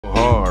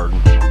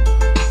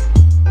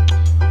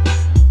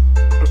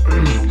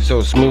So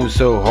smooth,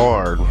 so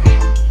hard.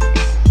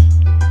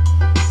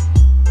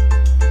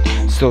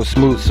 So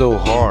smooth, so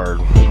hard.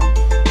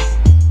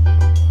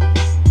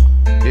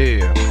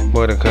 Yeah,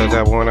 but because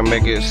I wanna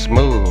make it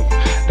smooth.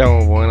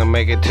 Don't wanna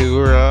make it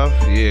too rough.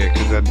 Yeah,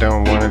 cause I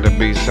don't want it to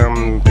be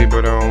something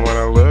people don't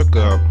wanna look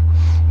up.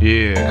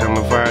 Yeah, come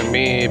and find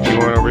me if you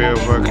want a real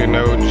fucking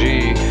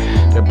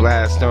OG to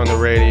blast on the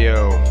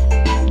radio.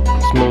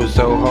 Smooth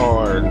so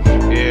hard,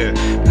 yeah,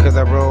 because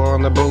I roll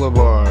on the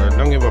boulevard.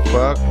 Don't give a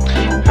fuck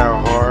how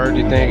hard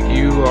you think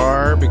you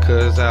are,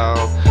 because I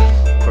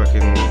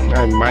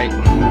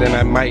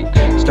might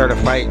start a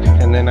fight,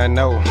 and then I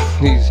know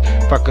these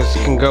fuckers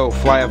can go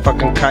fly a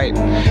fucking kite.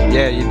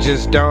 Yeah, you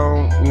just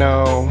don't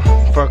know.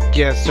 Fuck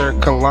yes, sir,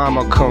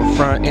 Kalama,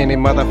 confront any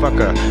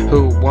motherfucker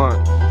who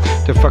want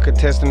to fucking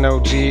test an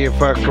OG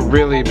if I could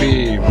really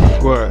be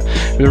what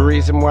the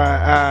reason why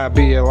I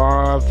be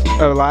alive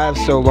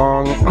so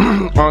long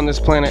on this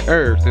planet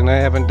Earth, and I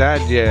haven't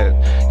died yet.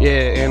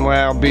 Yeah, and why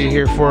I'll be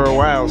here for a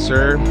while,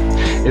 sir,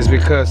 is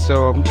because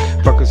so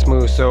fucking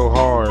smooth so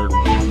hard.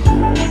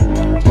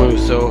 Smooth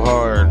so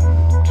hard.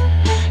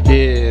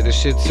 Yeah, the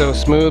shit's so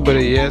smooth, but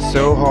yeah,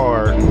 so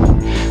hard.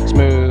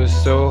 Smooth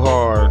so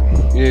hard.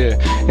 Yeah,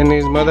 and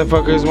these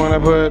motherfuckers wanna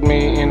put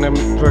me in the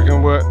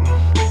fucking what?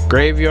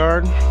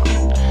 Graveyard?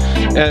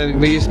 At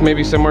least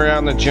maybe somewhere out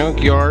in the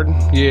junkyard.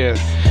 Yeah,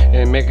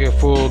 and make a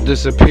fool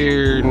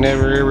disappear,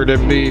 never ever to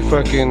be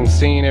fucking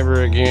seen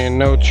ever again.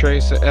 No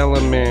trace of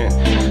element.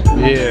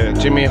 Yeah,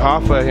 Jimmy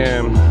Hoffa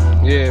him.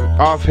 Yeah,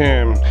 off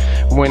him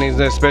when he's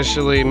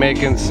especially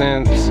making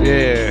sense.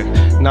 Yeah,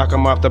 knock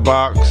him off the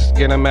box,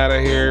 get him out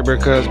of here,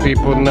 because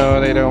people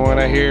know they don't want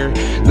to hear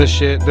the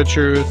shit, the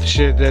truth,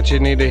 shit that you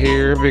need to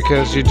hear,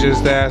 because you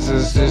just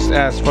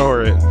ask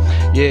for it.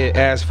 Yeah,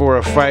 ask for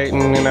a fight,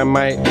 and I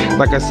might,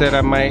 like I said,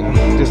 I might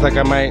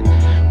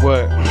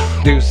what,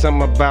 do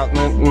something about it,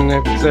 and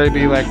if they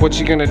be like, what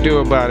you gonna do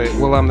about it?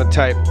 Well, I'm the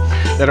type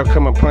that'll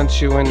come and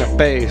punch you in the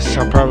face.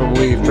 I'll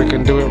probably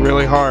freaking do it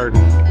really hard.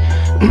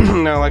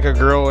 Not like a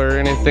girl or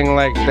anything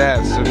like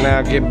that, so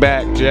now get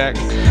back, Jack.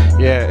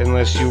 Yeah,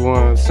 unless you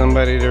want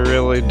somebody to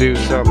really do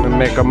something and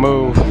make a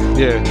move.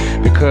 Yeah,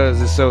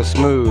 because it's so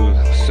smooth,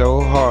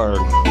 so hard.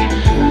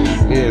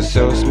 Yeah,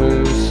 so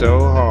smooth, so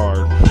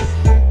hard.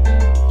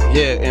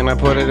 Yeah, and I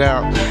put it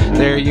out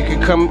there. You can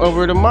come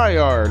over to my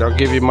yard. I'll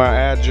give you my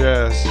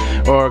address,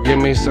 or give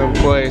me some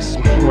place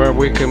where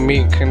we can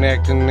meet,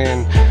 connect, and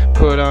then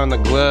put on the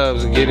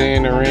gloves and get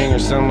in the ring or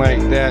something like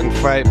that and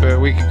fight. But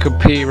we can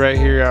compete right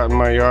here out in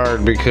my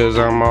yard, because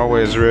I'm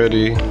always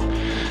ready,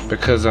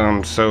 because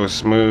I'm so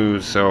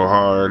smooth, so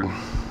hard.